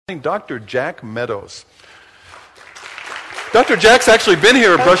Dr. Jack Meadows. Dr. Jack's actually been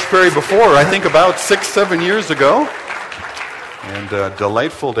here at Brush Prairie before, I think about 6-7 years ago. And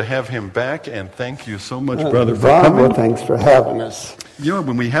delightful to have him back, and thank you so much, brother, for coming. Well, thanks for having us. You know,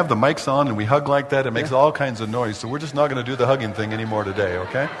 when we have the mics on and we hug like that, it makes all kinds of noise, so we're just not going to do the hugging thing anymore today,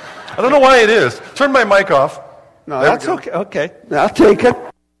 okay? I don't know why it is. Turn my mic off. No, that's okay. Okay, I'll take it.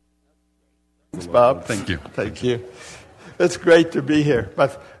 Thanks, Bob. Thank you. Thank you. It's great to be here,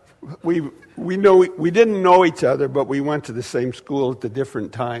 but we didn't know each other, but we went to the same school at the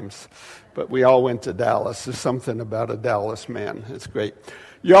different times. But we all went to Dallas. There's something about a Dallas man. It's great.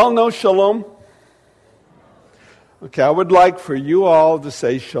 You all know shalom? Okay, I would like for you all to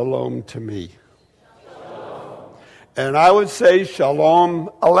say shalom to me. Shalom. And I would say shalom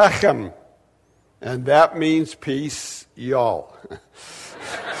aleichem. And that means peace, y'all.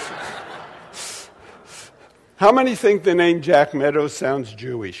 How many think the name Jack Meadows sounds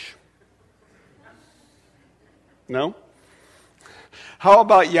Jewish? No? How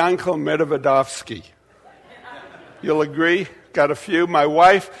about Yankel Medvedovsky? You'll agree? Got a few? My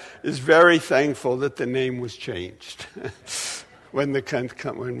wife is very thankful that the name was changed when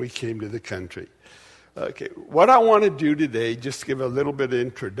we came to the country. Okay, what I want to do today, just give a little bit of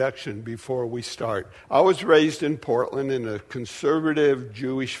introduction before we start. I was raised in Portland in a conservative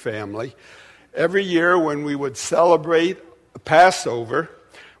Jewish family. Every year when we would celebrate Passover,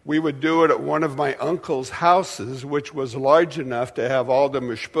 we would do it at one of my uncle's houses, which was large enough to have all the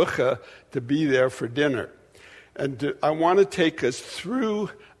mishpucha to be there for dinner. And I want to take us through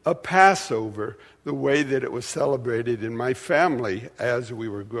a Passover the way that it was celebrated in my family as we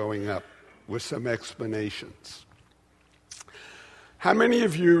were growing up, with some explanations. How many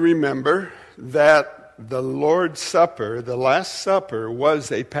of you remember that the Lord's Supper, the Last Supper,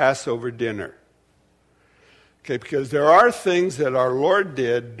 was a Passover dinner? Okay, because there are things that our Lord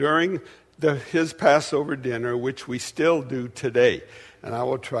did during his Passover dinner which we still do today. And I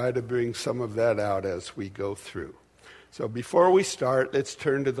will try to bring some of that out as we go through. So before we start, let's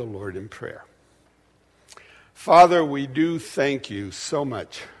turn to the Lord in prayer. Father, we do thank you so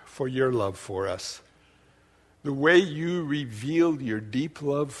much for your love for us. The way you revealed your deep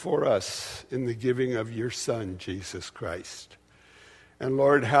love for us in the giving of your Son, Jesus Christ. And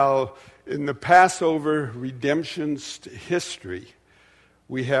Lord, how in the Passover redemption's history,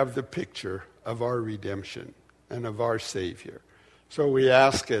 we have the picture of our redemption and of our Savior. So we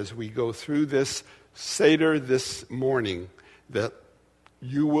ask as we go through this Seder this morning that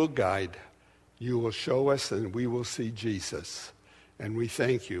you will guide, you will show us, and we will see Jesus. And we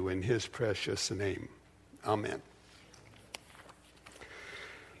thank you in his precious name. Amen.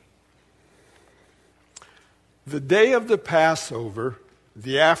 The day of the Passover,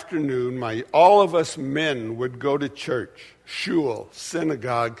 the afternoon, all of us men would go to church, shul,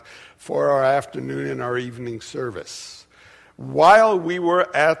 synagogue, for our afternoon and our evening service. While we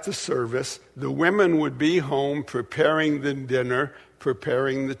were at the service, the women would be home preparing the dinner,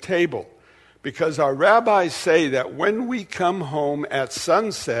 preparing the table. Because our rabbis say that when we come home at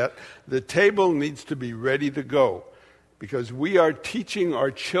sunset, the table needs to be ready to go. Because we are teaching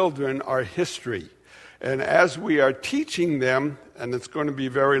our children our history. And as we are teaching them, and it's going to be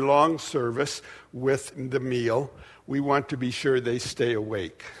a very long service with the meal, we want to be sure they stay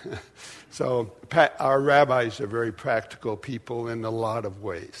awake. So our rabbis are very practical people in a lot of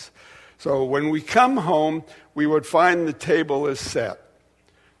ways. So when we come home, we would find the table is set.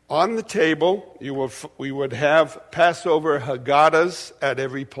 On the table, we would have Passover Haggadahs at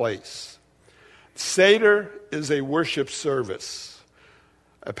every place. Seder is a worship service,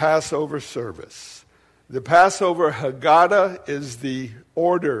 a Passover service. The Passover Haggadah is the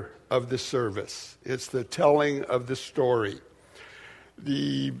order of the service. It's the telling of the story.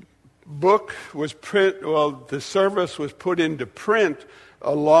 The the service was put into print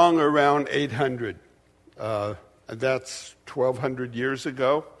along around 800. That's 1,200 years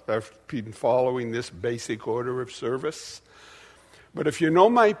ago. I've been following this basic order of service. But if you know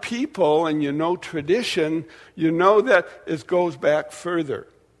my people and you know tradition, you know that it goes back further.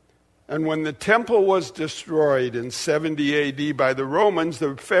 And when the temple was destroyed in 70 A.D. by the Romans,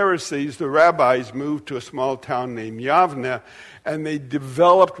 the Pharisees, the rabbis, moved to a small town named Yavne, and they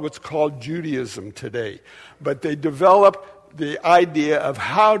developed what's called Judaism today. But they developed the idea of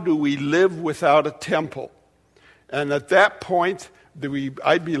how do we live without a temple. And at that point,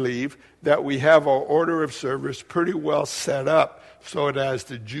 I believe that we have our order of service pretty well set up so that as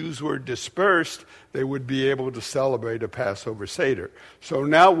the Jews were dispersed, they would be able to celebrate a Passover Seder. So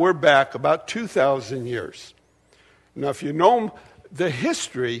now we're back about 2,000 years. Now, if you know the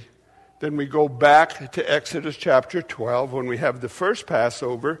history, Then we go back to Exodus chapter 12 when we have the first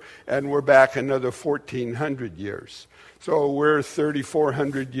Passover, and we're back another 1,400 years. So we're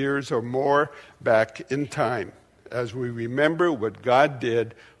 3,400 years or more back in time as we remember what God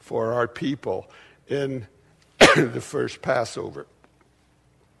did for our people in the first Passover.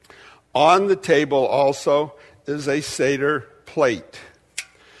 On the table also is a Seder plate.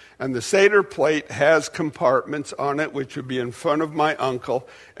 And the Seder plate has compartments on it, which would be in front of my uncle,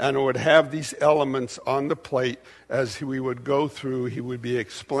 and it would have these elements on the plate. As we would go through, he would be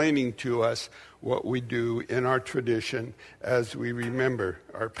explaining to us what we do in our tradition as we remember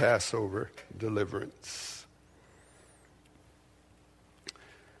our Passover deliverance.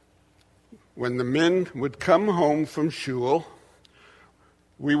 When the men would come home from shul,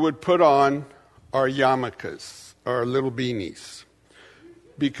 we would put on our yarmulkes, our little beanies.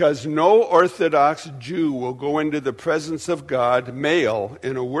 Because no Orthodox Jew will go into the presence of God, male,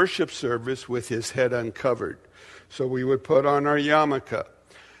 in a worship service with his head uncovered. So we would put on our yarmulke.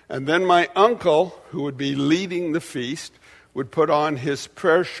 And then my uncle, who would be leading the feast, would put on his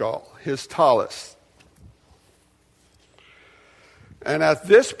prayer shawl, his tallis. And at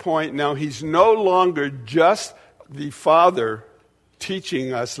this point now, he's no longer just the father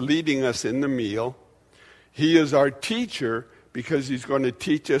teaching us, leading us in the meal. He is our teacher, because he's going to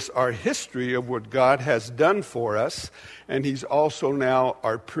teach us our history of what God has done for us. And he's also now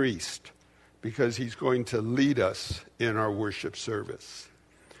our priest, because he's going to lead us in our worship service.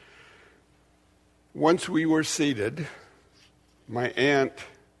 Once we were seated, my aunt...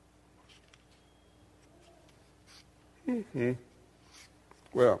 there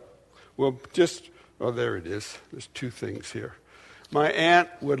it is. There's two things here. My aunt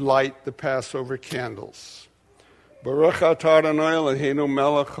would light the Passover candles. Baruch atah Adonai Eloheinu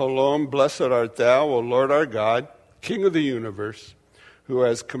melech haolam, blessed art thou, O Lord our God, King of the universe, who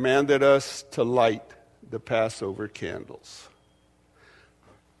has commanded us to light the Passover candles.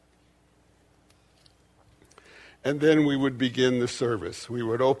 And then we would begin the service. We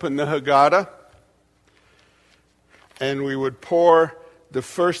would open the Haggadah, and we would pour the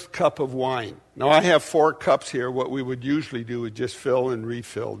first cup of wine. Now, I have 4 cups here. What we would usually do is just fill and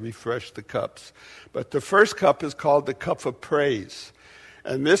refill, refresh the cups. But the first cup is called the cup of praise.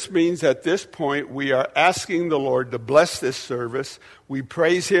 And this means at this point we are asking the Lord to bless this service. We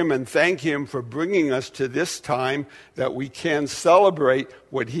praise him and thank him for bringing us to this time that we can celebrate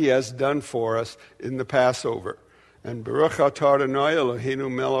what he has done for us in the Passover. And Baruch atah Adonai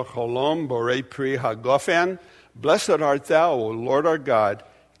Eloheinu melech haolam, borei pri hagofen. Blessed art thou, O Lord our God,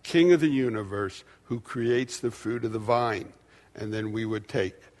 King of the universe, who creates the fruit of the vine. And then we would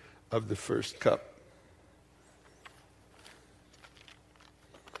take of the first cup.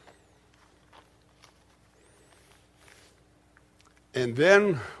 And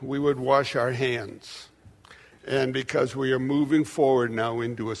then we would wash our hands. And because we are moving forward now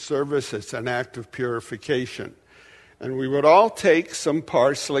into a service, it's an act of purification. And we would all take some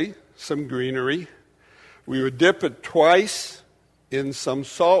parsley, some greenery. We would dip it twice in some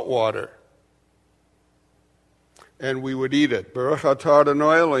salt water. And we would eat it. Baruch atah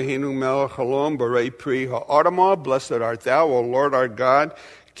Adonai Eloheinu melech haolam, borei pri ha'adamah. Blessed art thou, O Lord our God,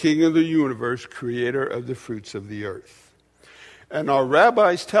 King of the universe, creator of the fruits of the earth. And our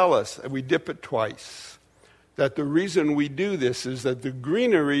rabbis tell us, and we dip it twice, that the reason we do this is that the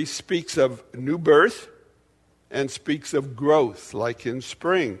greenery speaks of new birth and speaks of growth, like in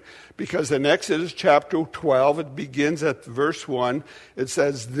spring. Because in Exodus chapter 12, it begins at verse 1. It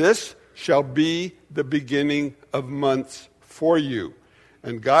says, "This shall be the beginning of months for you."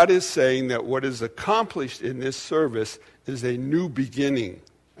 And God is saying that what is accomplished in this service is a new beginning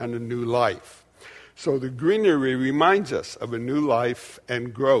and a new life. So the greenery reminds us of a new life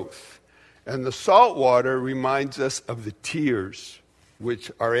and growth. And the salt water reminds us of the tears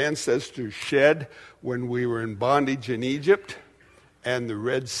which our ancestors shed when we were in bondage in Egypt, and the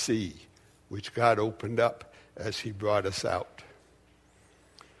Red Sea, which God opened up as he brought us out.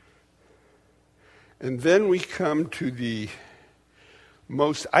 And then we come to the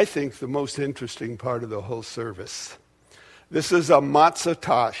most interesting part of the whole service. This is a matzah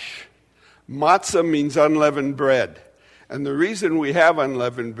tash. Matzah means unleavened bread. And the reason we have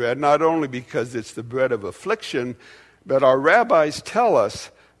unleavened bread, not only because it's the bread of affliction, but our rabbis tell us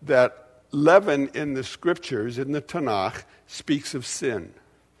that leaven in the scriptures, in the Tanakh, speaks of sin.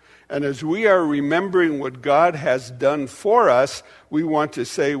 And as we are remembering what God has done for us, we want to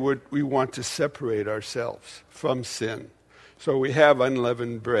say we want to separate ourselves from sin. So we have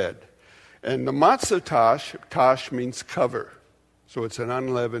unleavened bread. And the matzah tash means cover. So it's an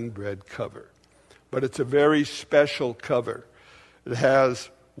unleavened bread cover. But it's a very special cover. It has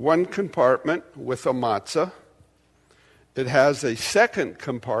one compartment with a matzah. It has a second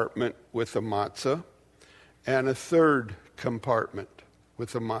compartment with a matzah and a third compartment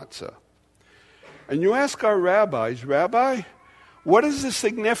with a matzah. And you ask our rabbis, Rabbi, what is the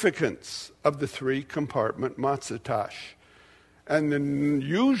significance of the three-compartment matzah tash? And the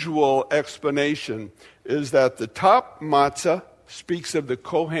usual explanation is that the top matzah speaks of the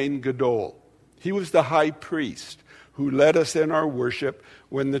Kohen Gadol. He was the high priest who led us in our worship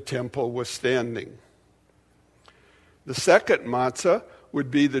when the temple was standing. The second matzah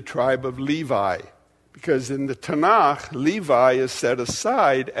would be the tribe of Levi, because in the Tanakh, Levi is set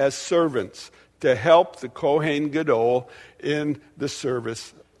aside as servants to help the Kohen Gadol in the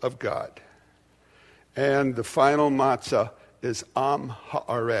service of God. And the final matzah is Am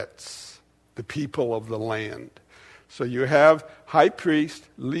Haaretz, the people of the land. So you have high priest,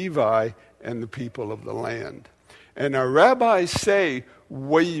 Levi, and the people of the land. And our rabbis say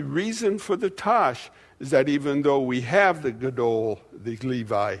the reason for the tash is that even though we have the Gadol, the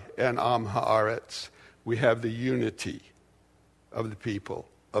Levi, and Am Haaretz, we have the unity of the people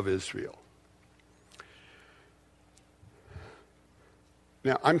of Israel.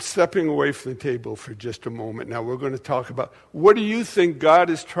 Now, I'm stepping away from the table for just a moment. Now, we're going to talk about what do you think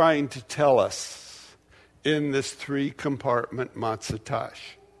God is trying to tell us in this three-compartment matzah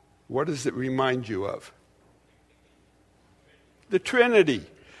tash? What does it remind you of? The Trinity,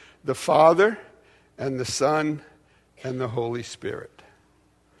 the Father and the Son and the Holy Spirit.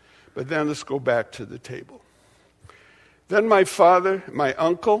 But then let's go back to the table. Then my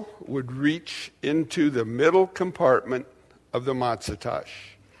uncle, would reach into the middle compartment of the matzah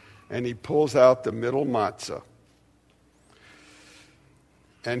tash, and he pulls out the middle matzah,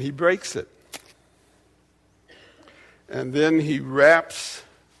 and he breaks it. And then he wraps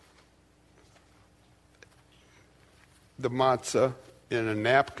the matzah in a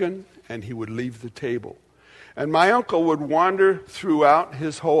napkin, and he would leave the table. And my uncle would wander throughout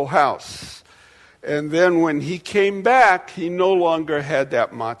his whole house. And then when he came back, he no longer had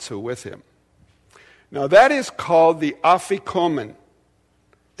that matzah with him. Now that is called the afikomen.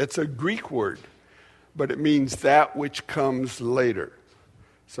 It's a Greek word, but it means that which comes later.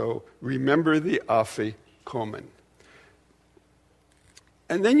 So remember the afikomen.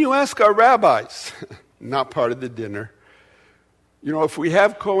 And then you ask our rabbis, not part of the dinner, if we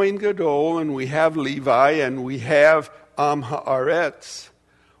have Kohen Gadol and we have Levi and we have Am Haaretz,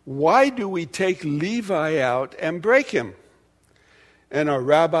 why do we take Levi out and break him? And our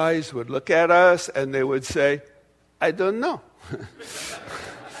rabbis would look at us and they would say, I don't know.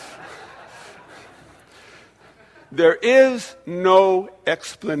 There is no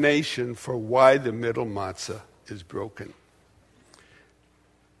explanation for why the middle matzah is broken.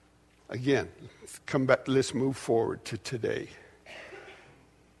 Again, come back, let's move forward to today.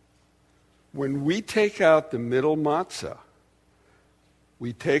 When we take out the middle matzah,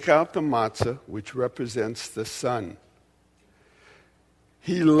 we take out the matzah, which represents the Son.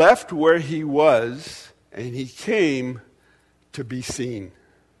 He left where he was, and he came to be seen.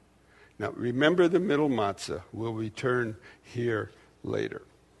 Now, remember the middle matzah. We'll return here later.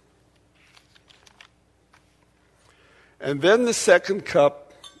 And then the second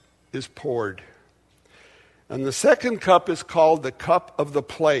cup is poured. And the second cup is called the cup of the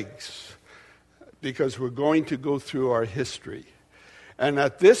plagues, because we're going to go through our history. And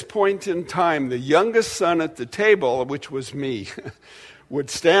at this point in time, the youngest son at the table, which was me, would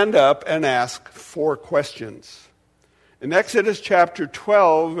stand up and ask 4 questions. In Exodus chapter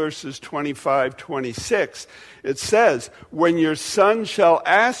 12, verses 25-26, it says, when your son shall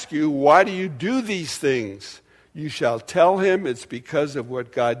ask you, why do you do these things? You shall tell him it's because of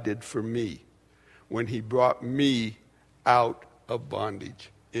what God did for me when he brought me out of bondage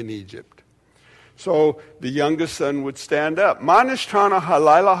in Egypt. So the youngest son would stand up. Manishtana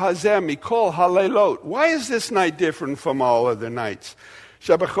halayla hazeh mikol halaylot. Why is this night different from all other nights?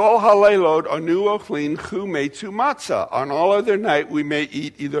 Shabachol halaylot anu ochlin chu meitzu matzah. On all other night we may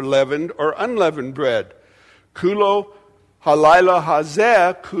eat either leavened or unleavened bread. Kulo halayla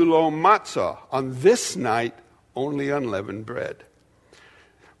hazeh kulo matzah. On this night, only unleavened bread.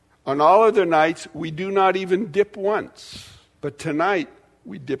 On all other nights, we do not even dip once. But tonight,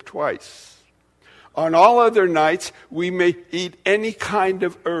 we dip twice. On all other nights, we may eat any kind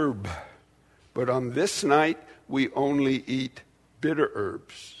of herb. But on this night, we only eat bitter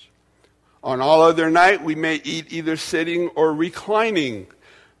herbs. On all other night, we may eat either sitting or reclining.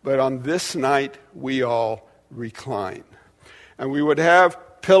 But on this night, we all recline. And we would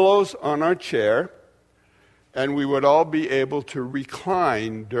have pillows on our chair, and we would all be able to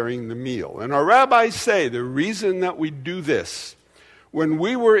recline during the meal. And our rabbis say the reason that we do this, When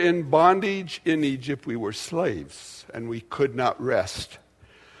we were in bondage in Egypt, we were slaves, and we could not rest.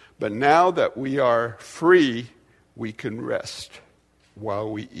 But now that we are free, we can rest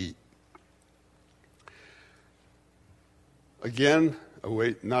while we eat. Again,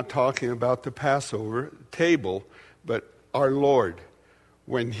 not talking about the Passover table, but our Lord.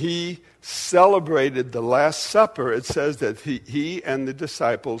 When he celebrated the Last Supper, it says that he and the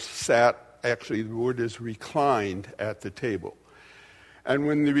disciples sat, actually the word is reclined, at the table. And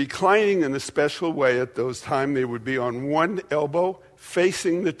when they're reclining in a special way at those times, they would be on one elbow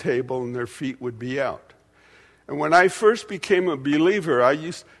facing the table and their feet would be out. And when I first became a believer, I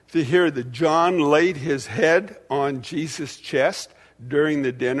used to hear that John laid his head on Jesus' chest during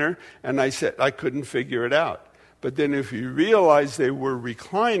the dinner, and I said I couldn't figure it out. But then if you realized they were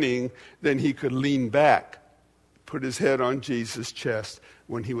reclining, then he could lean back, put his head on Jesus' chest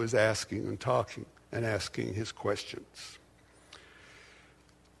when he was asking and talking and asking his questions.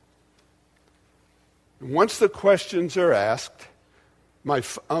 Once the questions are asked, my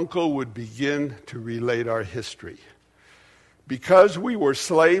uncle would begin to relate our history. Because we were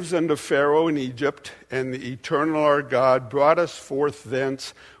slaves under Pharaoh in Egypt, and the eternal our God brought us forth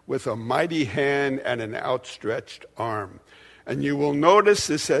thence with a mighty hand and an outstretched arm. And you will notice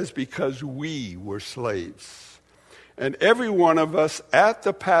it says, because we were slaves. And every one of us at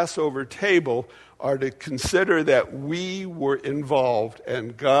the Passover table are to consider that we were involved,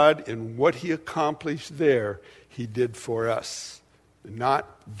 and God, in what he accomplished there, he did for us, not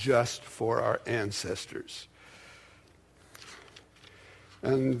just for our ancestors.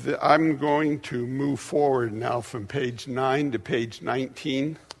 And I'm going to move forward now from page 9 to page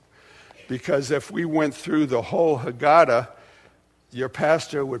 19, because if we went through the whole Haggadah, your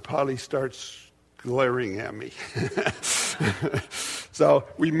pastor would probably start glaring at me. So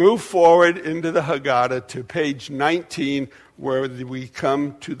we move forward into the Haggadah to page 19, where we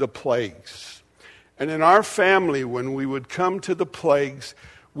come to the plagues. And in our family, when we would come to the plagues,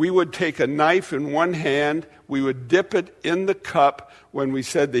 we would take a knife in one hand, we would dip it in the cup when we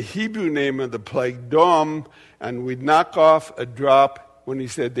said the Hebrew name of the plague, Dom, and we'd knock off a drop when he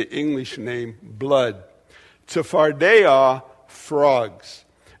said the English name, blood. Tzefardea, frogs.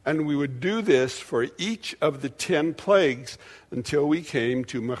 And we would do this for each of the 10 plagues until we came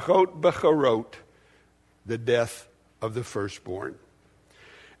to Mechot Becharot, the death of the firstborn.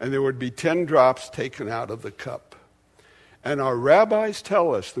 And there would be 10 drops taken out of the cup. And our rabbis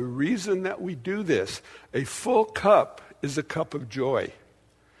tell us the reason that we do this, a full cup is a cup of joy.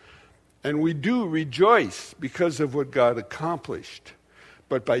 And we do rejoice because of what God accomplished.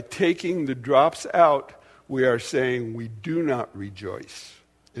 But by taking the drops out, we are saying we do not rejoice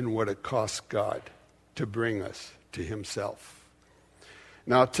in what it cost God to bring us to himself.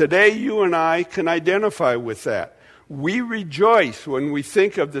 Now, today you and I can identify with that. We rejoice when we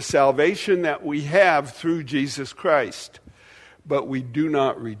think of the salvation that we have through Jesus Christ, but we do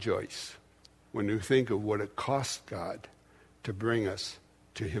not rejoice when we think of what it cost God to bring us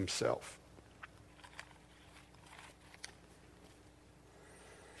to himself.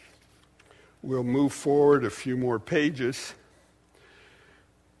 We'll move forward a few more pages.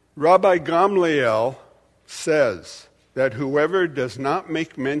 Rabbi Gamliel says that whoever does not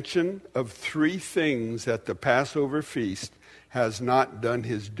make mention of 3 things at the Passover feast has not done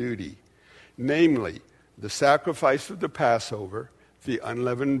his duty, namely the sacrifice of the Passover, the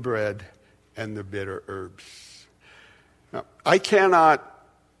unleavened bread, and the bitter herbs. Now, I cannot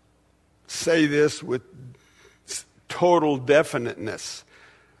say this with total definiteness,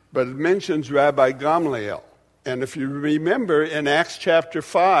 but it mentions Rabbi Gamliel. And if you remember in Acts chapter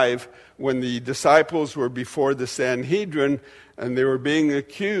 5, when the disciples were before the Sanhedrin and they were being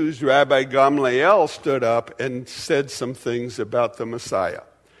accused, Rabbi Gamliel stood up and said some things about the Messiah.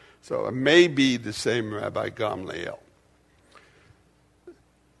 So it may be the same Rabbi Gamliel.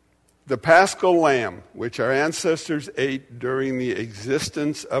 The Paschal lamb, which our ancestors ate during the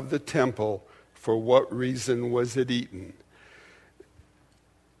existence of the temple, for what reason was it eaten?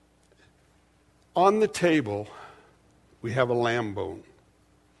 On the table, we have a lamb bone.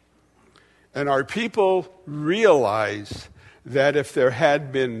 And our people realize that if there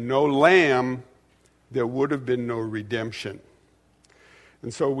had been no lamb, there would have been no redemption.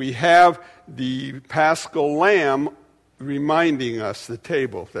 And so we have the Paschal lamb reminding us, the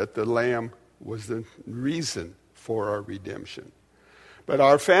table, that the lamb was the reason for our redemption. But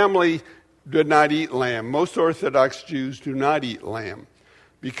our family did not eat lamb. Most Orthodox Jews do not eat lamb,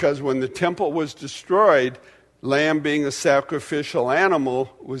 because when the temple was destroyed, lamb being a sacrificial animal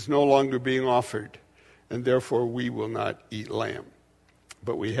was no longer being offered, and therefore we will not eat lamb.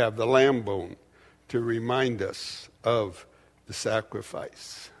 But we have the lamb bone to remind us of the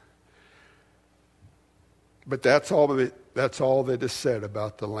sacrifice. But that's all that is said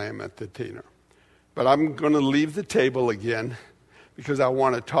about the lamb at the dinner. But I'm going to leave the table again because I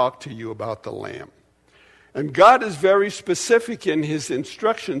want to talk to you about the lamb. And God is very specific in his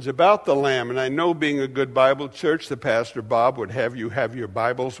instructions about the lamb. And I know, being a good Bible church, the Pastor Bob would have you have your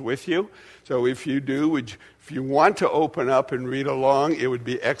Bibles with you. So if you do, if you want to open up and read along, it would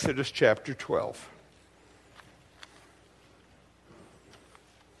be Exodus chapter 12.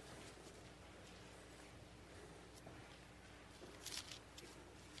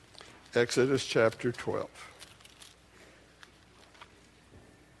 Exodus chapter 12.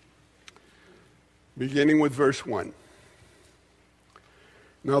 Beginning with verse 1.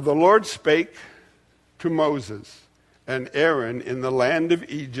 Now the Lord spake to Moses and Aaron in the land of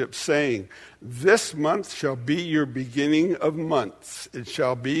Egypt, saying, This month shall be your beginning of months. It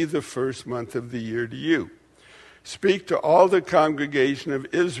shall be the first month of the year to you. Speak to all the congregation of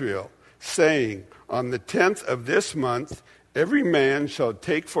Israel, saying, On the 10th of this month, every man shall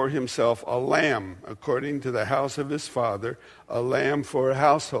take for himself a lamb, according to the house of his father, a lamb for a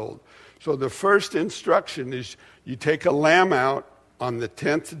household. So the first instruction is you take a lamb out on the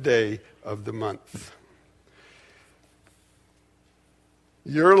 10th day of the month.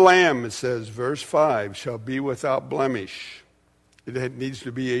 Your lamb, it says, verse 5, shall be without blemish. It needs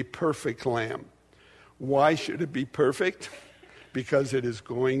to be a perfect lamb. Why should it be perfect? Because it is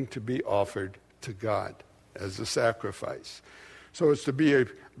going to be offered to God as a sacrifice. So it's to be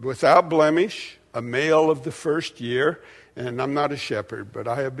without blemish, a male of the first year. And I'm not a shepherd, but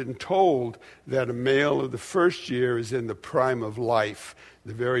I have been told that a male of the first year is in the prime of life,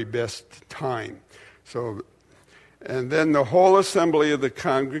 the very best time. So, and then the whole assembly of the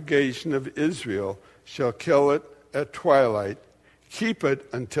congregation of Israel shall kill it at twilight, keep it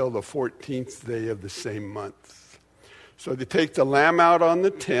until the 14th day of the same month. So they take the lamb out on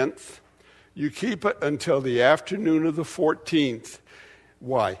the 10th, you keep it until the afternoon of the 14th.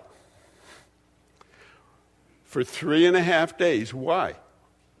 Why? For 3.5 days. Why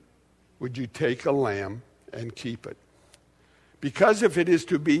would you take a lamb and keep it? Because if it is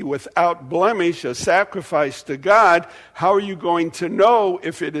to be without blemish, a sacrifice to God, how are you going to know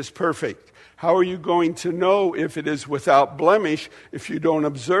if it is perfect? How are you going to know if it is without blemish if you don't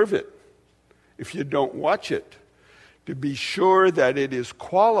observe it, if you don't watch it, to be sure that it is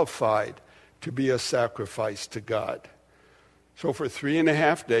qualified to be a sacrifice to God? So for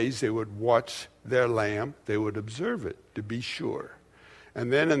 3.5 days, they would watch their lamb. They would observe it to be sure.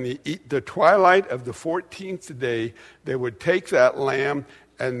 And then in the twilight of the 14th day, they would take that lamb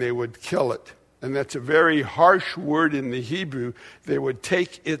and they would kill it. And that's a very harsh word in the Hebrew. They would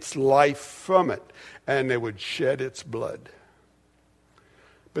take its life from it and they would shed its blood.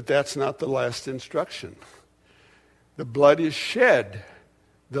 But that's not the last instruction. The blood is shed.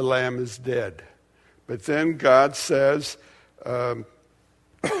 The lamb is dead. But then God says, I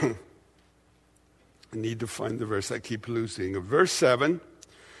need to find the verse. I keep losing. Verse 7,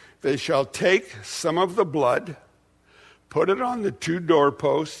 they shall take some of the blood, put it on the 2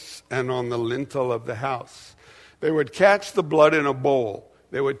 doorposts and on the lintel of the house. They would catch the blood in a bowl.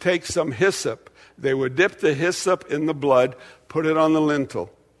 They would take some hyssop. They would dip the hyssop in the blood, put it on the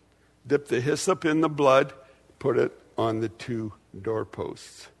lintel. Dip the hyssop in the blood, put it on the 2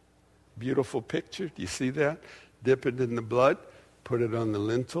 doorposts. Beautiful picture. Do you see that? Dip it in the blood, put it on the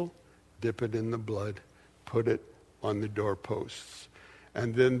lintel, dip it in the blood, put it on the doorposts.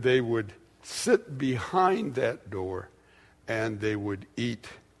 And then they would sit behind that door and they would eat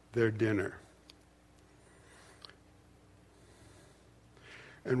their dinner.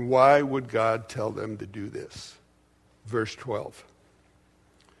 And why would God tell them to do this? Verse 12.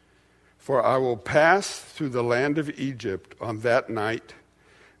 For I will pass through the land of Egypt on that night,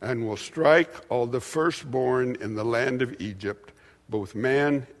 and will strike all the firstborn in the land of Egypt, both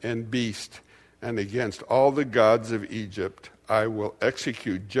man and beast, and against all the gods of Egypt I will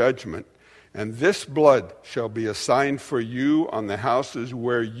execute judgment, and this blood shall be a sign for you on the houses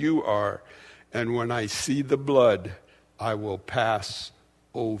where you are, and when I see the blood, I will pass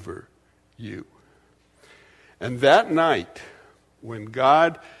over you. And that night, when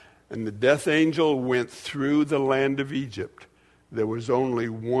God and the death angel went through the land of Egypt, there was only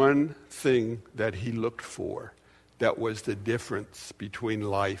one thing that he looked for. That was the difference between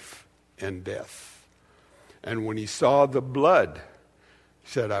life and death. And when he saw the blood, he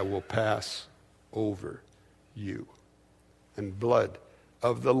said, I will pass over you. And blood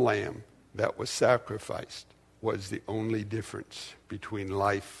of the lamb that was sacrificed was the only difference between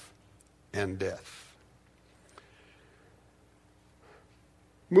life and death.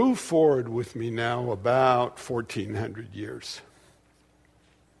 Move forward with me now about 1,400 years.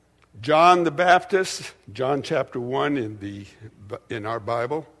 John the Baptist, John chapter 1 in our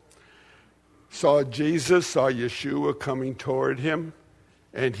Bible, saw Yeshua coming toward him,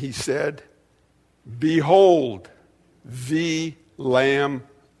 and he said, "Behold, the Lamb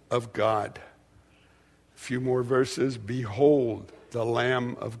of God." A few more verses. "Behold, the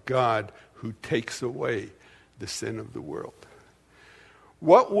Lamb of God who takes away the sin of the world."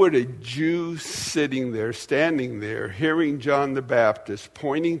 What would a Jew sitting there, standing there, hearing John the Baptist,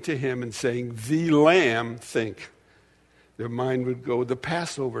 pointing to him and saying, "the Lamb," think? Their mind would go, the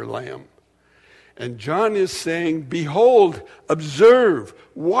Passover lamb. And John is saying, behold, observe,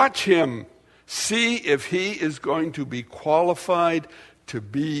 watch him. See if he is going to be qualified to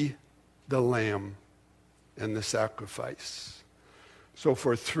be the lamb and the sacrifice. So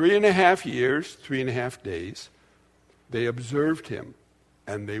for 3.5 years, 3.5 days, they observed him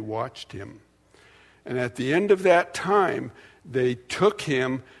and they watched him. And at the end of that time, they took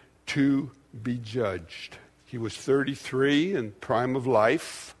him to be judged. He was 33 in prime of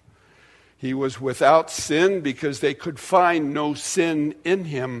life. He was without sin because they could find no sin in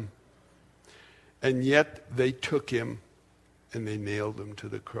him. And yet they took him and they nailed him to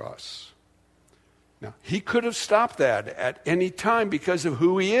the cross. Now, he could have stopped that at any time because of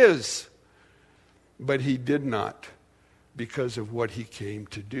who he is. But he did not, because of what he came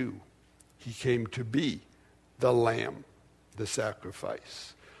to do. He came to be the lamb, the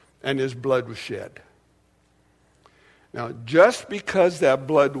sacrifice. And his blood was shed. Now, just because that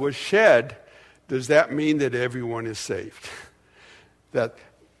blood was shed, does that mean that everyone is saved? That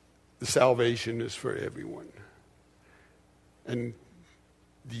the salvation is for everyone? And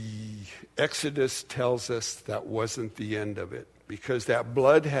the Exodus tells us that wasn't the end of it, because that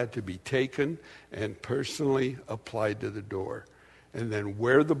blood had to be taken and personally applied to the door. And then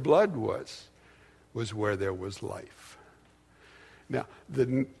where the blood was where there was life. Now,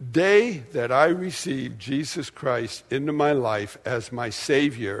 the day that I received Jesus Christ into my life as my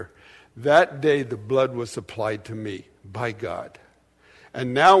Savior, that day the blood was applied to me by God.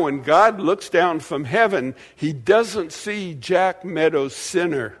 And now when God looks down from heaven, he doesn't see Jack Meadows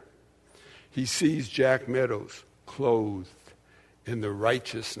sinner. He sees Jack Meadows clothed in the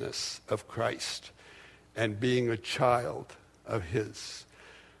righteousness of Christ and being a child of his.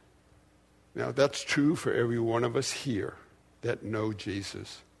 Now that's true for every one of us here that know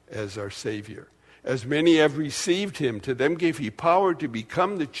Jesus as our Savior. As many have received him, to them gave he power to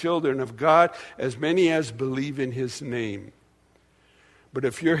become the children of God, as many as believe in his name. But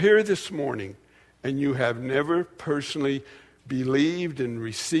if you're here this morning and you have never personally believed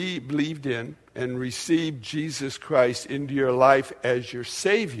in and received Jesus Christ into your life as your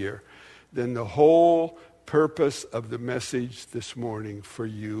Savior, then the whole purpose of the message this morning for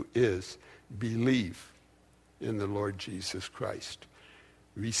you is believe in the Lord Jesus Christ.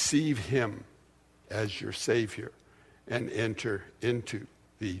 Receive him as your Savior and enter into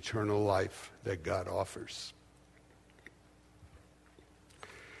the eternal life that God offers.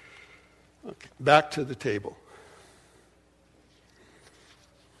 Okay, back to the table.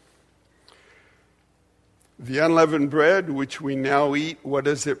 The unleavened bread, which we now eat, what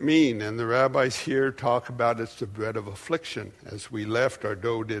does it mean? And the rabbis here talk about it's the bread of affliction. As we left, our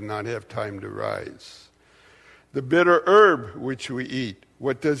dough did not have time to rise. The bitter herb which we eat,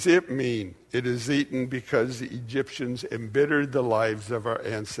 what does it mean? It is eaten because the Egyptians embittered the lives of our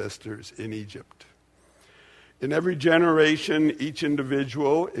ancestors in Egypt. In every generation, each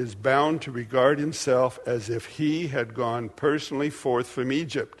individual is bound to regard himself as if he had gone personally forth from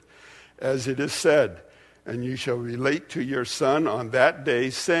Egypt. As it is said, and you shall relate to your son on that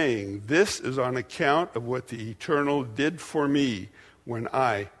day, saying, this is on account of what the Eternal did for me when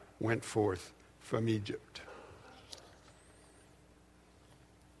I went forth from Egypt.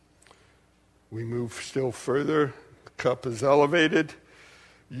 We move still further. The cup is elevated.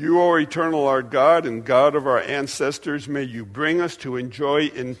 You, O eternal, our God and God of our ancestors, may you bring us to enjoy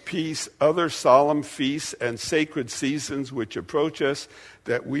in peace other solemn feasts and sacred seasons which approach us,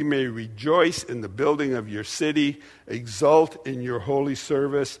 that we may rejoice in the building of your city, exult in your holy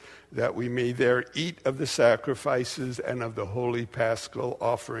service, that we may there eat of the sacrifices and of the holy paschal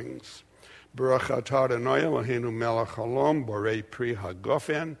offerings. Baruch atah Adonai Eloheinu melech haolam, borei pri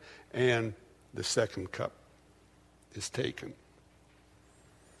hagofen, and the second cup is taken.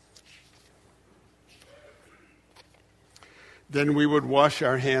 Then we would wash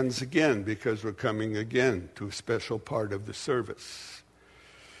our hands again, because we're coming again to a special part of the service.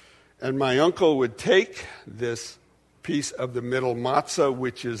 And my uncle would take this piece of the middle matzah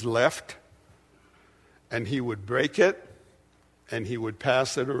which is left, and he would break it, and he would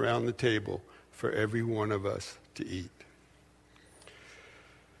pass it around the table for every one of us to eat.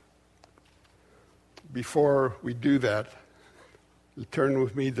 Before we do that, turn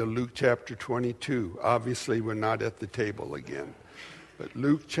with me to Luke chapter 22. Obviously, we're not at the table again, but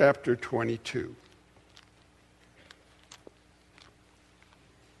Luke chapter 22.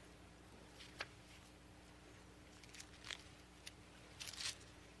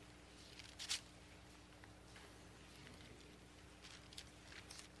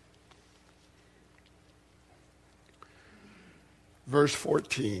 Verse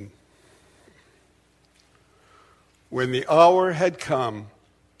 14. When the hour had come,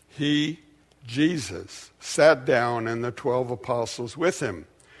 he, Jesus, sat down and the 12 apostles with him.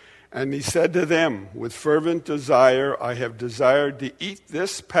 And he said to them, with fervent desire, I have desired to eat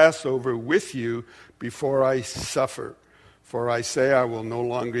this Passover with you before I suffer. For I say I will no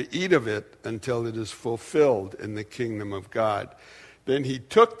longer eat of it until it is fulfilled in the kingdom of God. Then he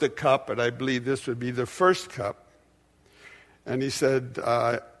took the cup, and I believe this would be the first cup. And he said,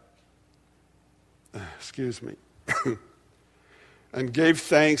 and gave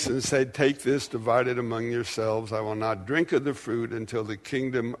thanks and said, take this, divide it among yourselves. I will not drink of the fruit until the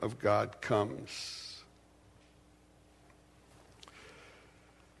kingdom of God comes.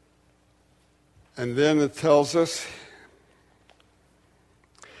 And then it tells us,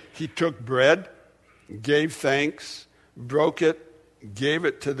 he took bread, gave thanks, broke it, gave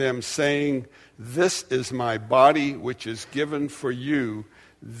it to them, saying, this is my body which is given for you.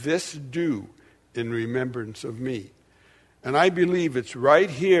 This do in remembrance of me. And I believe it's right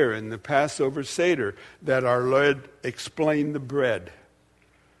here in the Passover Seder that our Lord explained the bread.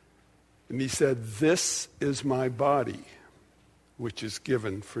 And he said, this is my body which is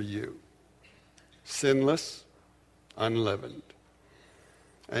given for you. Sinless, unleavened.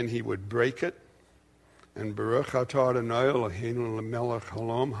 And he would break it. And Baruch atah Adonai Eloheinu lemelech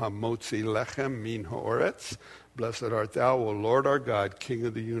haolam hamotzi lechem min haaretz. Blessed art thou, O Lord our God, King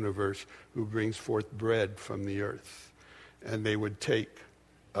of the universe, who brings forth bread from the earth. And they would take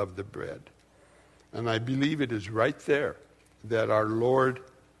of the bread. And I believe it is right there that our Lord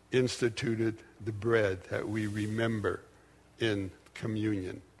instituted the bread that we remember in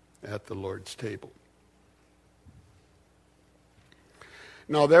communion at the Lord's table.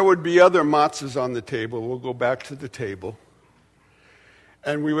 Now, there would be other matzahs on the table. We'll go back to the table.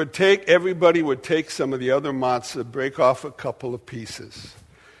 And everybody would take some of the other matzah, break off a couple of pieces.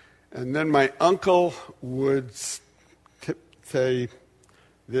 And then my uncle would say,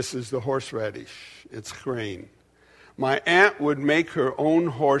 this is the horseradish. It's grain. My aunt would make her own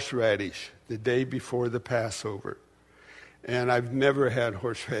horseradish the day before the Passover. And I've never had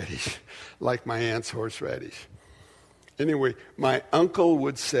horseradish like my aunt's horseradish. Anyway, my uncle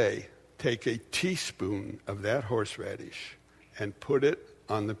would say, take a teaspoon of that horseradish and put it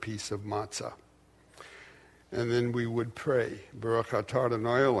on the piece of matzah. And then we would pray, Baruch atah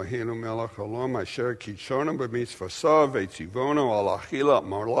Adonai Eloheinu melech haolam asher kitshonu b'mitzvosav v'tzivonu al achila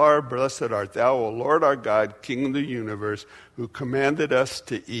malar. Blessed art thou, O Lord our God, King of the universe, who commanded us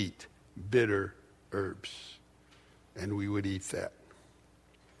to eat bitter herbs. And we would eat that.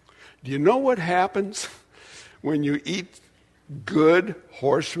 Do you know what happens when you eat good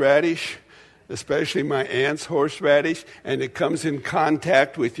horseradish, especially my aunt's horseradish, and it comes in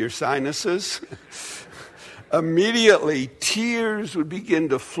contact with your sinuses? Immediately, tears would begin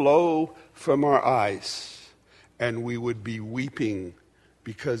to flow from our eyes, and we would be weeping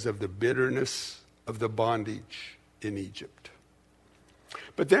because of the bitterness of the bondage in Egypt.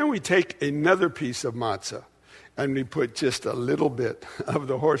 But then we take another piece of matzah, and we put just a little bit of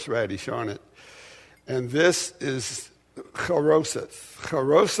the horseradish on it. And this is charoseth.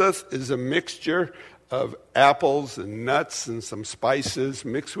 Charoseth is a mixture of apples and nuts and some spices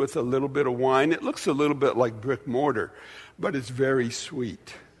mixed with a little bit of wine. It looks a little bit like brick mortar, but it's very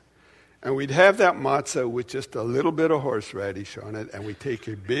sweet. And we'd have that matzah with just a little bit of horseradish on it, and we take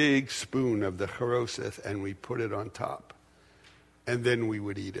a big spoon of the charoseth and we put it on top. And then we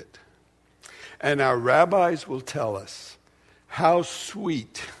would eat it. And our rabbis will tell us how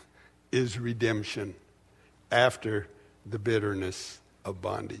sweet is redemption after the bitterness of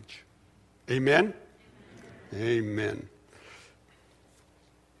bondage. Amen? Amen.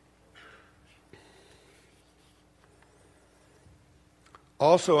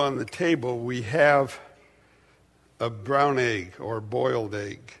 Also on the table we have a brown egg or boiled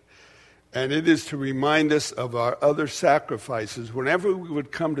egg. And it is to remind us of our other sacrifices. Whenever we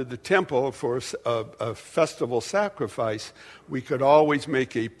would come to the temple for a festival sacrifice, we could always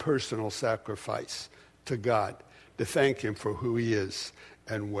make a personal sacrifice to God to thank him for who he is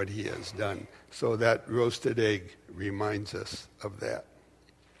and what he has done. So that roasted egg reminds us of that.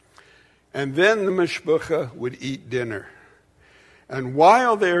 And then the mishpucha would eat dinner. And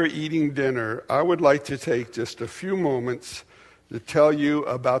while they're eating dinner, I would like to take just a few moments to tell you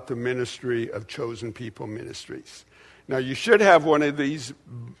about the ministry of Chosen People Ministries. Now, you should have one of these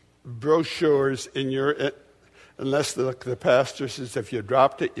brochures in your, unless the pastor says if you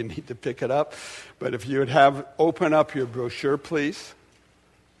dropped it, you need to pick it up. But if you would open up your brochure, please.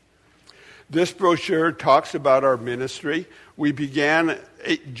 This brochure talks about our ministry. We began,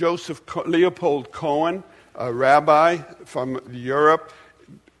 Joseph Leopold Cohen, a rabbi from Europe,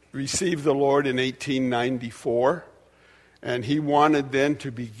 received the Lord in 1894. And he wanted then to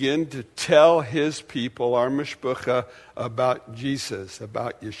begin to tell his people, our mishpucha, about Jesus,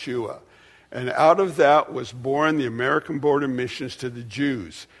 about Yeshua. And out of that was born the American Board of Missions to the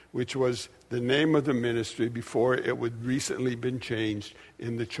Jews, which was the name of the ministry before it would recently been changed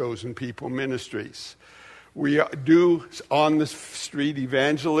in the Chosen People Ministries. We do on the street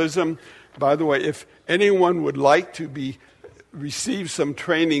evangelism. By the way, if anyone would like to receive some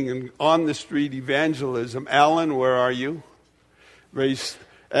training in on the street evangelism, Alan, where are you?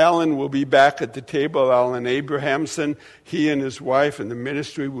 Alan will be back at the table, Alan Abrahamson. He and his wife and the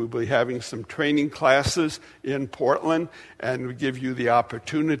ministry will be having some training classes in Portland, and we give you the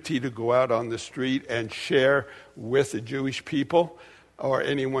opportunity to go out on the street and share with the Jewish people or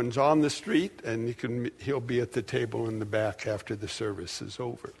anyone's on the street, and he'll be at the table in the back after the service is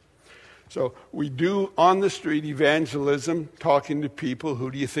over. So we do on the street evangelism, talking to people,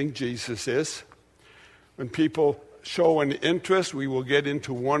 who do you think Jesus is? When people show an interest, we will get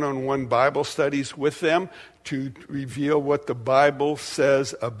into one-on-one Bible studies with them to reveal what the Bible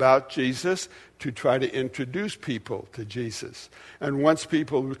says about Jesus, to try to introduce people to Jesus. And once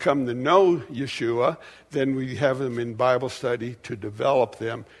people come to know Yeshua, then we have them in Bible study to develop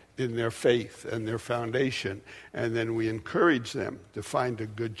them in their faith and their foundation. And then we encourage them to find a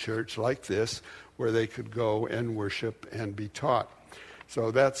good church like this where they could go and worship and be taught. So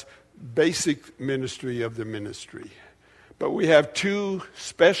that's basic ministry of the ministry. But we have two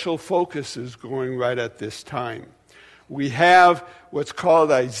special focuses going right at this time. We have what's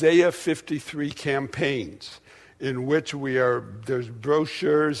called Isaiah 53 campaigns, in which there's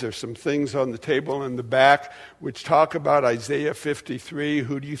brochures, there's some things on the table in the back which talk about Isaiah 53.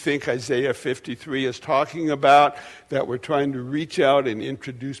 Who do you think Isaiah 53 is talking about? That we're trying to reach out and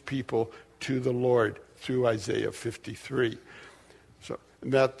introduce people to the Lord through Isaiah 53.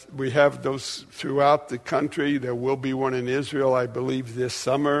 That we have those throughout the country. There will be one in Israel, I believe, this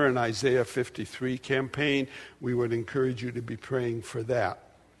summer, an Isaiah 53 campaign. We would encourage you to be praying for that.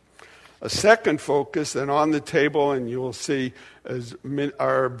 A second focus, and on the table, and you will see, is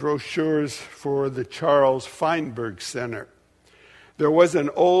our brochures for the Charles Feinberg Center. There was an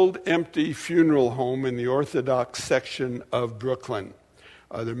old, empty funeral home in the Orthodox section of Brooklyn.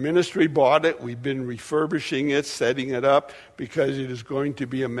 The ministry bought it. We've been refurbishing it, setting it up, because it is going to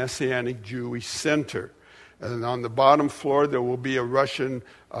be a Messianic Jewish center. And on the bottom floor, there will be a Russian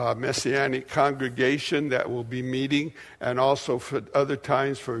Messianic congregation that will be meeting, and also for other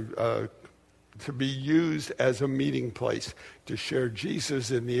times to be used as a meeting place to share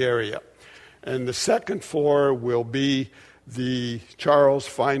Jesus in the area. And the second floor will be the Charles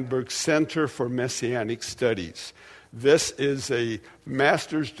Feinberg Center for Messianic Studies. This is a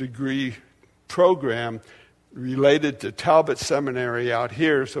master's degree program related to Talbot Seminary out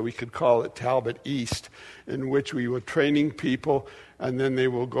here, so we could call it Talbot East, in which we were training people, and then they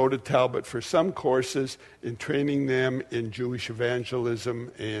will go to Talbot for some courses in training them in Jewish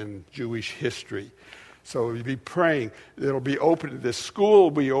evangelism and Jewish history. So we'll be praying. It'll be open. The school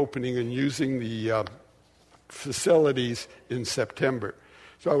will be opening and using the facilities in September.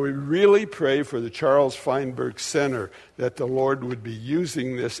 So we really pray for the Charles Feinberg Center that the Lord would be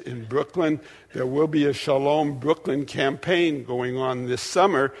using this in Brooklyn. There will be a Shalom Brooklyn campaign going on this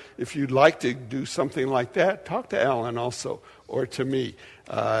summer. If you'd like to do something like that, talk to Alan also, or to me,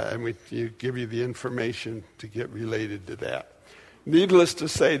 and we give you the information to get related to that. Needless to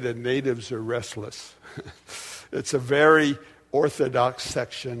say, the natives are restless. It's a very Orthodox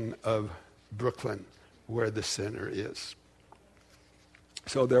section of Brooklyn where the center is.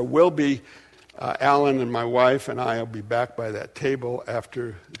 So there will be, Alan and my wife and I will be back by that table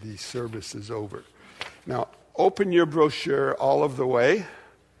after the service is over. Now, open your brochure all of the way,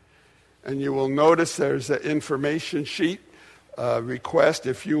 and you will notice there's an information sheet request.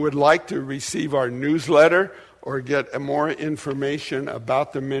 If you would like to receive our newsletter or get more information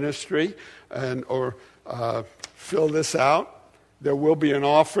about the ministry or fill this out, There will be an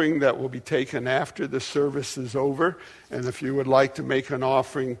offering that will be taken after the service is over. And if you would like to make an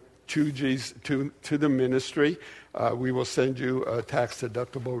offering to the ministry, we will send you a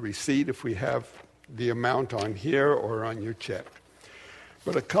tax-deductible receipt if we have the amount on here or on your check.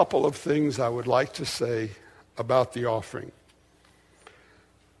 But a couple of things I would like to say about the offering.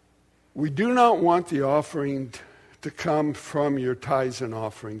 We do not want the offering to come from your tithes and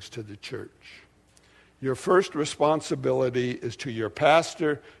offerings to the church. Your first responsibility is to your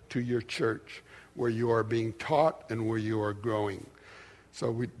pastor, to your church, where you are being taught and where you are growing. So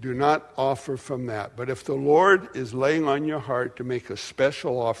we do not offer from that. But if the Lord is laying on your heart to make a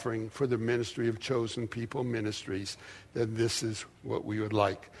special offering for the ministry of Chosen People Ministries, then this is what we would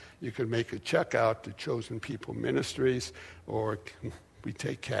like. You can make a check out to Chosen People Ministries, or we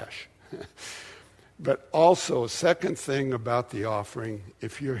take cash. But also, second thing about the offering,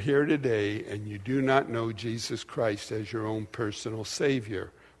 if you're here today and you do not know Jesus Christ as your own personal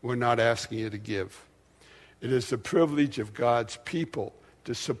Savior, we're not asking you to give. It is the privilege of God's people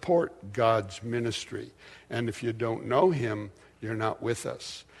to support God's ministry. And if you don't know him, you're not with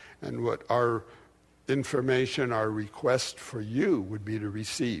us. And what our information, our request for you would be to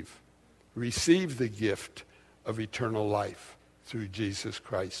receive the gift of eternal life through Jesus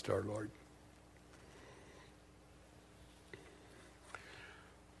Christ our Lord.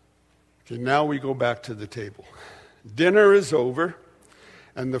 Okay, now we go back to the table. Dinner is over.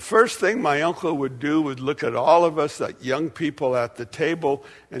 And the first thing my uncle would do would look at all of us, like young people at the table,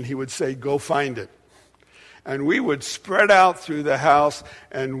 and he would say, go find it. And we would spread out through the house,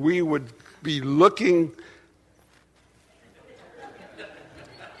 and we would be looking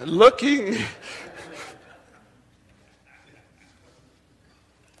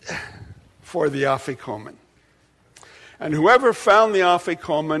for the afikomen. And whoever found the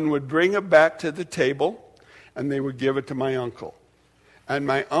afikomen would bring it back to the table, and they would give it to my uncle. And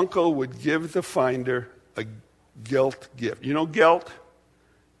my uncle would give the finder a gelt gift. You know gelt?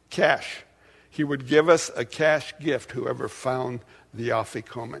 Cash. He would give us a cash gift, whoever found the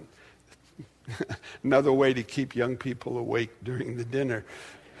afikomen. Another way to keep young people awake during the dinner.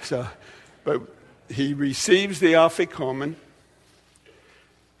 But he receives the afikomen.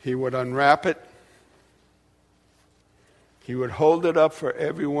 He would unwrap it. He would hold it up for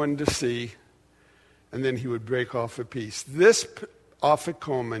everyone to see. And then he would break off a piece. This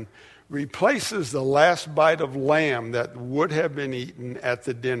afikomen replaces the last bite of lamb that would have been eaten at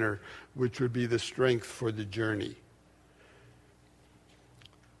the dinner, which would be the strength for the journey.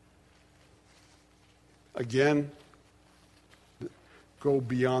 Again, go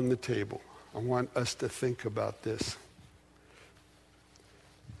beyond the table. I want us to think about this.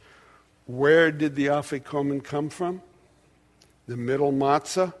 Where did the afikomen come from? The middle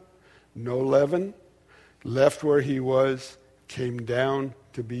matzah, no leaven, left where he was, came down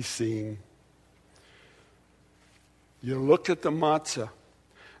to be seen. You look at the matzah.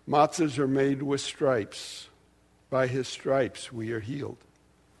 Matzahs are made with stripes. By his stripes we are healed.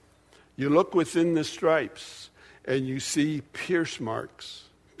 You look within the stripes and you see pierce marks,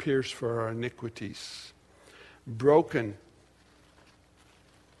 pierced for our iniquities. Broken,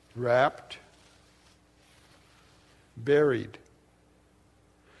 wrapped, buried,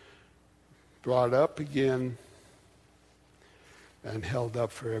 brought up again, and held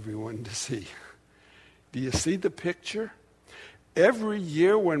up for everyone to see. Do you see the picture? Every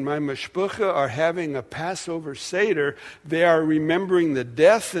year when my mishpucha are having a Passover Seder, they are remembering the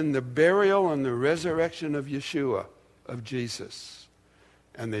death and the burial and the resurrection of Yeshua, of Jesus.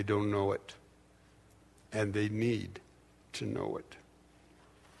 And they don't know it. And they need to know it.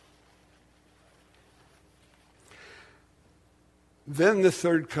 Then the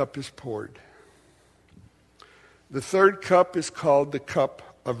third cup is poured. The third cup is called the cup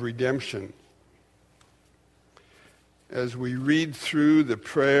of redemption. As we read through the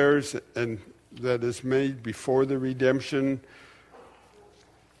prayers and that is made before the redemption,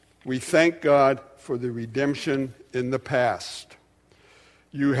 we thank God for the redemption in the past.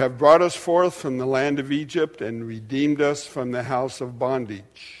 You have brought us forth from the land of Egypt and redeemed us from the house of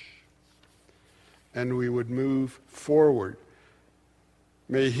bondage. And we would move forward.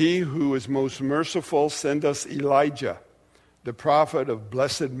 May he who is most merciful send us Elijah, the prophet of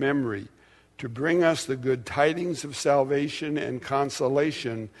blessed memory, to bring us the good tidings of salvation and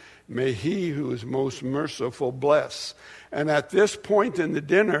consolation. May he who is most merciful bless. And at this point in the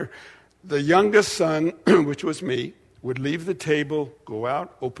dinner, the youngest son, which was me, would leave the table, go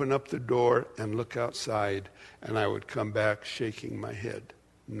out, open up the door, and look outside. And I would come back shaking my head.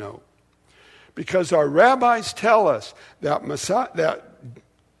 No. Because our rabbis tell us that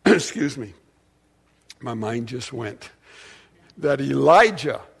excuse me, my mind just went. that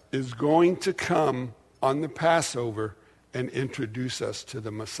Elijah is going to come on the Passover and introduce us to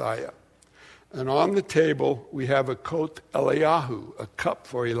the Messiah. And on the table, we have a kot Eliyahu, a cup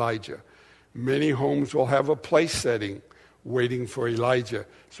for Elijah. Many homes will have a place setting waiting for Elijah.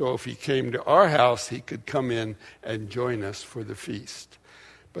 So if he came to our house, he could come in and join us for the feast.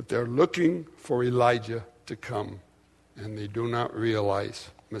 But they're looking for Elijah to come, and they do not realize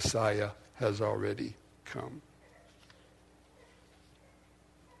Messiah has already come.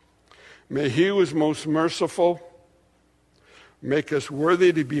 May he who is most merciful make us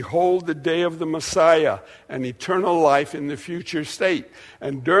worthy to behold the day of the Messiah and eternal life in the future state.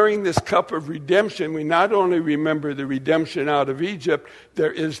 And during this cup of redemption, we not only remember the redemption out of Egypt,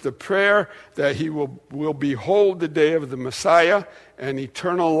 there is the prayer that he will behold the day of the Messiah and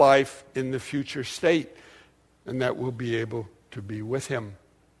eternal life in the future state, and that we'll be able to be with him.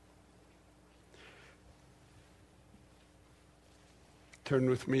 Turn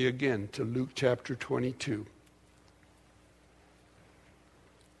with me again to Luke chapter 22.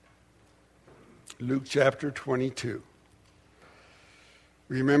 Luke chapter 22.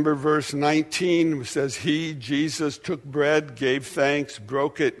 Remember verse 19 says, he, Jesus, took bread, gave thanks,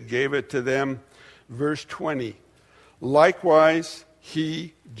 broke it, gave it to them. Verse 20. Likewise,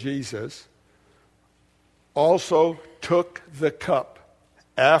 he, Jesus, also took the cup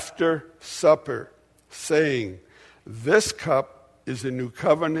after supper, saying, this cup is a new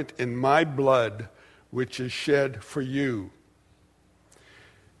covenant in my blood, which is shed for you.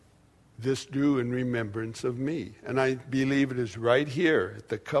 This do in remembrance of me. And I believe it is right here at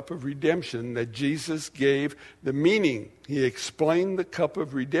the cup of redemption that Jesus gave the meaning. He explained the cup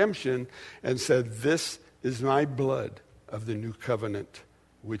of redemption and said, this is my blood of the new covenant,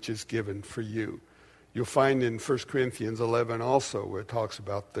 which is given for you. You'll find in 1 Corinthians 11 also where it talks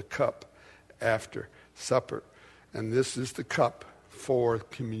about the cup after supper. And this is the cup for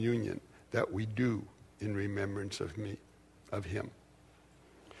communion that we do in remembrance of me, of him.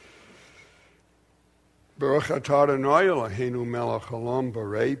 Baruch atah Adonai Eloheinu melech haolam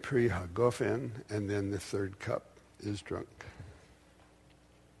borei pri hagofen, and then the third cup is drunk.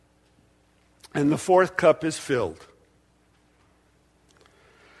 And the fourth cup is filled.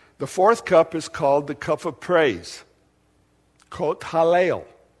 The fourth cup is called the cup of praise, kot Hallel.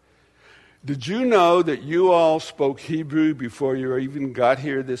 Did you know that you all spoke Hebrew before you even got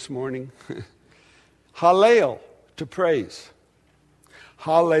here this morning? Hallel, to praise.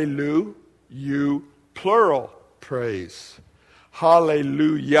 Hallelu, you plural praise.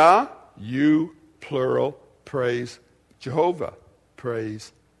 Hallelujah, you plural praise Jehovah,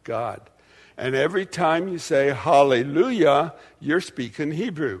 praise God. And every time you say hallelujah, you're speaking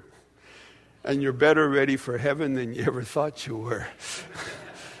Hebrew. And you're better ready for heaven than you ever thought you were.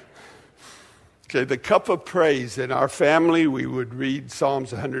 Okay, the cup of praise. In our family, we would read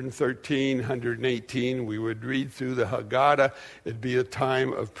Psalms 113, 118. We would read through the Haggadah. It'd be a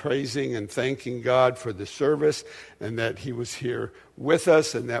time of praising and thanking God for the service and that he was here with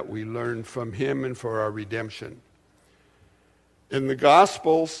us and that we learned from him and for our redemption. In the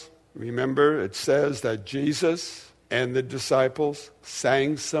Gospels, remember, it says that Jesus and the disciples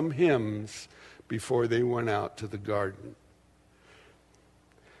sang some hymns before they went out to the garden.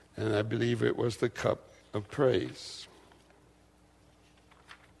 And I believe it was the cup of praise.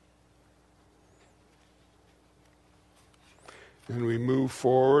 And we move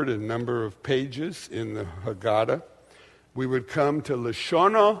forward a number of pages in the Haggadah. We would come to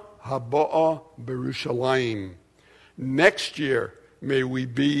Lashona Haboah Berushalayim. Next year, may we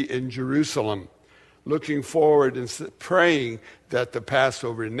be in Jerusalem. Looking forward and praying that the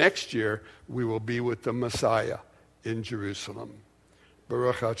Passover next year, we will be with the Messiah in Jerusalem.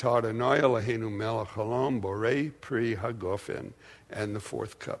 Baruch atah Adonai Eloheinu melech haolam borei pri hagofen. And the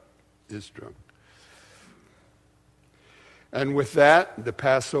fourth cup is drunk. And with that, the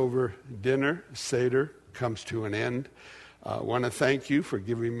Passover dinner, Seder, comes to an end. I want to thank you for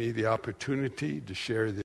giving me the opportunity to share this.